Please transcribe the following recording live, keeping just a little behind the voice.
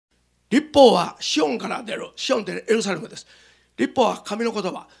律法はシオンから出る。シオンってエルサレムです。律法は神の言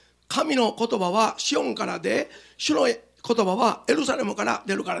葉。神の言葉はシオンから出、主の言葉はエルサレムから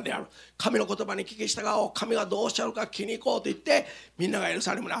出るからである。神の言葉に聞き従おう。神がどうおっしゃるか聞きに行こうと言って、みんながエル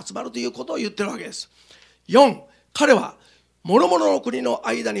サレムに集まるということを言ってるわけです。4、彼は諸々の国の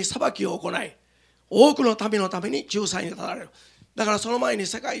間に裁きを行い、多くの民のために仲裁に立たれる。だからその前に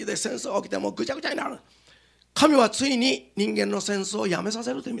世界で戦争が起きてもぐちゃぐちゃになる。神はついに人間の戦争をやめさ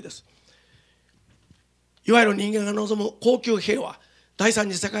せるという意味です。いわゆる人間が望む高級平和、第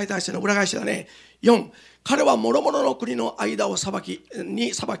三次世界大戦の裏返しだね。4、彼は諸々の国の間を裁き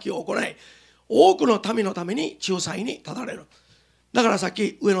を行い、多くの民のために仲裁に立たれる。だからさっ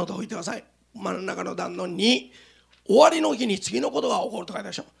き上のとこ置いてください。真ん中の段の2、終わりの日に次のことが起こると書いてある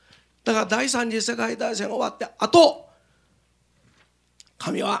でしょ。だから第三次世界大戦が終わってあと、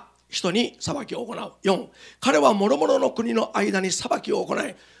神は人に裁きを行う。4、彼は諸々の国の間に裁きを行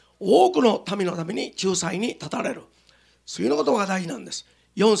い、多くの民のために仲裁に立たれる。次のことが大事なんです。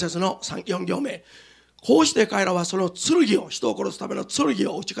4節の4行目。こうして彼らはその剣を、人を殺すための剣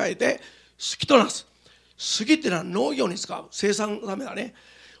を打ち替えて杉となす。杉っていうのは農業に使う、生産のためだね。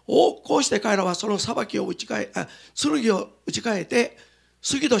こうして彼らはその剣を剣を打ち替えて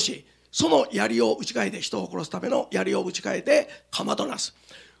杉とし、その槍を打ち替えて、人を殺すための槍を打ち替えて鎌となす。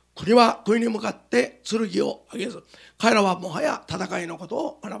国は国に向かって剣を上げず、彼らはもはや戦いのこと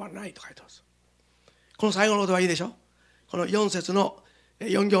を学ばないと書いてます。この最後のことはいいでしょ。この4節の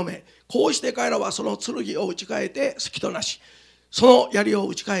4行目。こうして彼らはその剣を打ち替えて杉となし、その槍を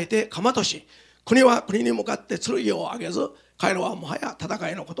打ち替えて鎌とし、国は国に向かって剣を上げず、彼らはもはや戦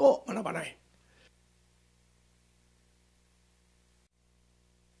いのことを学ばない。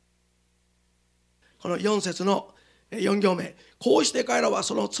この4節の4行目。こうして彼らは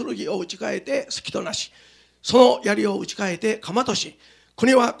その剣を打ち替えて杉となし、その槍を打ち替えて鎌とし、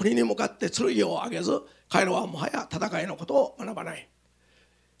国は国に向かって剣を上げず、彼らはもはや戦いのことを学ばない。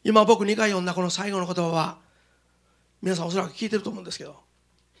今僕2回読んだこの最後の言葉は、皆さんおそらく聞いてると思うんですけど、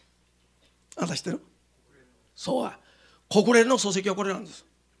あなた知ってる？そうは国連の礎石はこれなんです。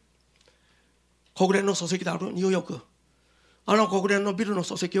国連の礎石であるニューヨーク、あの国連のビルの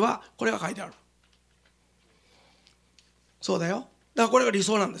礎石はこれが書いてある。そうだよ。だからこれが理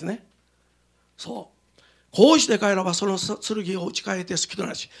想なんですね。そう。こうして彼らはその剣を打ち替えて杉と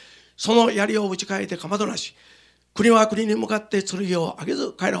なし、その槍を打ち替えて鎌となし、国は国に向かって剣を上げ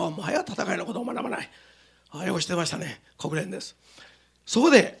ず、彼らはもはや戦いのことを学ばない。よく知ってましたね。国連です。そ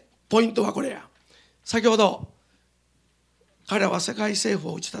こでポイントはこれや。先ほど彼らは世界政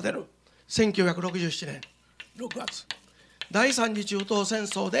府を打ち立てる1967年6月、第三次中東戦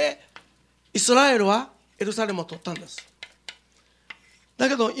争でイスラエルはエルサレムを取ったんです。だ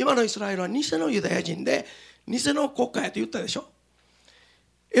けど今のイスラエルは偽のユダヤ人で偽の国家やと言ったでしょ。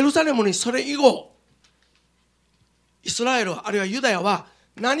エルサレムにそれ以後イスラエルあるいはユダヤは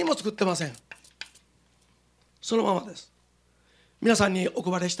何も作ってません。そのままです。皆さんにお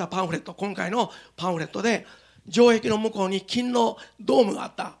配りしたパンフレット、今回のパンフレットで城壁の向こうに金のドームがあ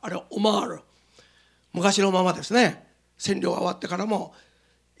った。あれはオマール、昔のままですね。占領が終わってからも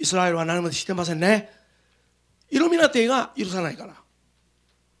イスラエルは何もしてませんね。イルミナティが許さないから。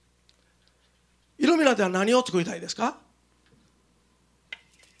イルミナティは何を作りたいですか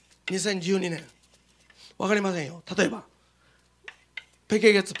？2012年分かりませんよ。例えばペ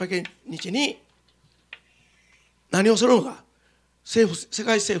ケ月ペケ日に何をするのか。世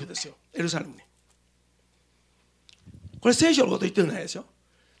界政府ですよ、エルサレムに。これ聖書のこと言ってるんじゃないですよ。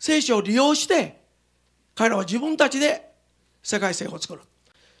聖書を利用して彼らは自分たちで世界政府を作る。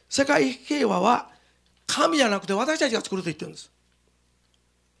世界平和は神じゃなくて私たちが作ると言ってるんです。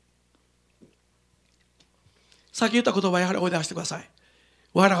さっき言った言葉をやはり思い出してください。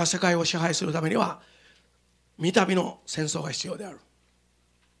我らが世界を支配するためには三度の戦争が必要である。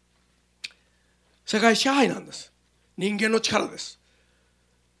世界支配なんです。人間の力です。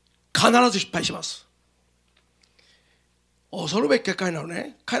必ず失敗します。恐るべき結果になる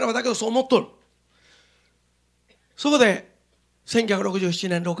ね。彼らはだけどそう思っとる。そこで1967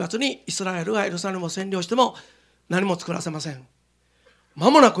年6月にイスラエルがエルサレムを占領しても何も作らせません。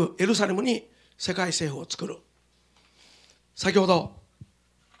間もなくエルサレムに世界政府を作る。先ほど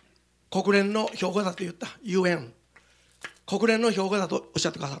国連の標語だと言った UN、 国連の標語だとおっしゃ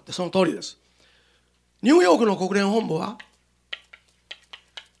ってくださって、その通りです。ニューヨークの国連本部は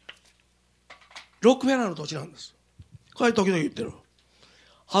ロックフェラーの土地なんです。これ時々言ってる。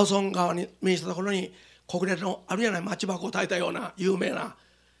ハウソン川に面したところに国連のあるじゃない、マッチ箱を焚いたような有名な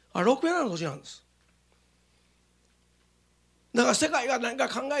ロックフェラーの土地なんです。だから世界が何か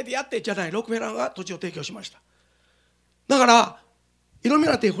考えてやってじゃない、ロックフェラーが土地を提供しました。だからイルミ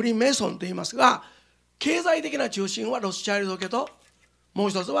ナティ・フリーメイソンと言いますが、経済的な中心はロスチャイルド家と、もう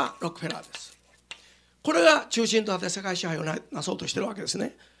一つはロックフェラーです。これが中心となって世界支配を なそうとしているわけです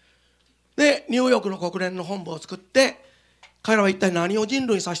ね。でニューヨークの国連の本部を作って、彼らは一体何を人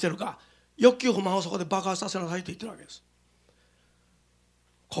類に指しているか、欲求不満をそこで爆発させなさいと言っているわけです。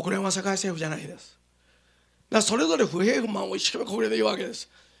国連は世界政府じゃないです。だからそれぞれ不平不満を一生懸命国連で言うわけです。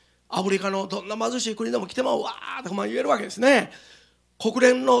アフリカのどんな貧しい国でも来てもわーって不満言えるわけですね。国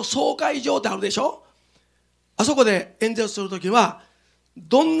連の総会場ってあるでしょ。あそこで演説するときは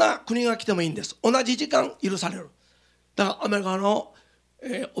どんな国が来てもいいんです。同じ時間許される。だからアメリカの、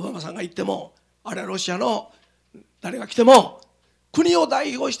オバマさんが行っても、あるいはロシアの誰が来ても、国を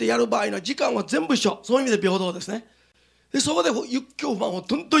代表してやる場合の時間は全部一緒。そういう意味で平等ですね。でそこで欲求不満を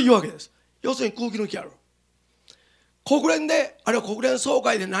どんどん言うわけです。要するに空気抜きやる。国連で、あるいは国連総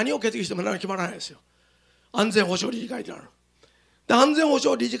会で何を決議しても何も決まらないですよ。安全保障理事会ってなる。で安全保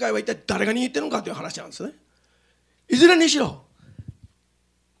障理事会は一体誰が握ってるのかという話なんですね。いずれにしろ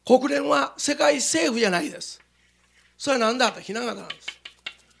国連は世界政府じゃないです。それは何だとひな形なんです。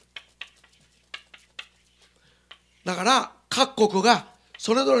だから各国が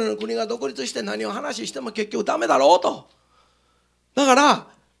それぞれの国が独立して何を話しても結局ダメだろうと。だから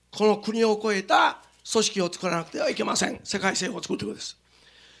この国を超えた組織を作らなくてはいけません。世界政府を作るということです。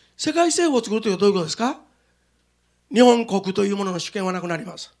世界政府を作るということはどういうことですか。日本国というものの主権はなくなり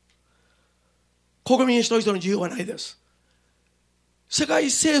ます。国民一人一人の自由はないです。世界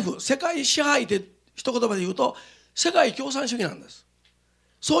政府、世界支配って一言葉で言うと世界共産主義なんです。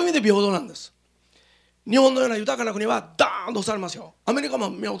そういう意味で平等なんです。日本のような豊かな国はダーンと押されますよ。アメリカも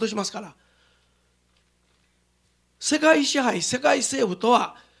目を落としますから。世界支配、世界政府と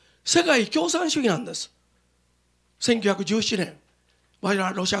は世界共産主義なんです。1917年我々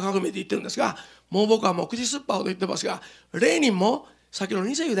はロシア革命で言ってるんですが、もう僕はもう口酸っぱいほど言ってますが、レーニンも先の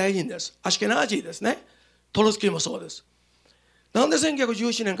偽ユダヤ人です。アシケナージーですね。トロツキーもそうです。なんで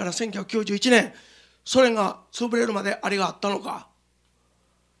1917年から1991年ソ連が潰れるまであれがあったのか、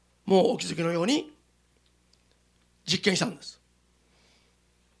もうお気づきのように実験したんです。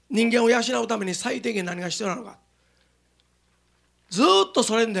人間を養うために最低限何が必要なのか、ずっと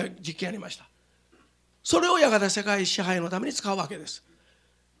ソ連で実験やりました。それをやがて世界支配のために使うわけです。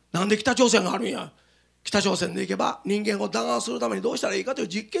なんで北朝鮮があるんや。北朝鮮で行けば人間を弾圧するためにどうしたらいいかという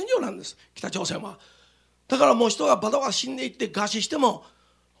実験場なんです、北朝鮮は。だからもう人がバタバタ死んでいって餓死しても、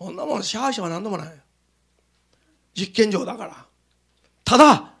こんなもん支配者は何でもない。実験場だから。た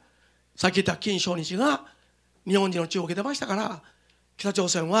ださっき言った金正日が日本人の血を受けてましたから、北朝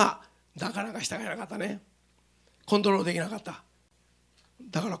鮮はなかなか従えなかったね。コントロールできなかった。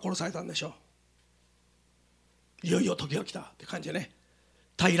だから殺されたんでしょう。いよいよ時が来たって感じでね。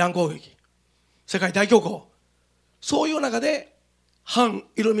対イラン攻撃、世界大恐慌、そういう中で反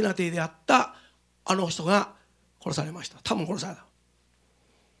イルミナティであったあの人が殺されました。多分殺された。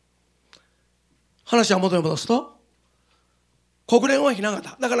話は元に戻すと、国連はひな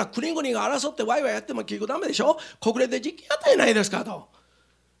形だから、国々が争ってワイワイやっても結局ダメでしょ。国連で実験やったじゃないですかと。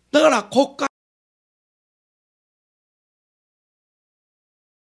だから国会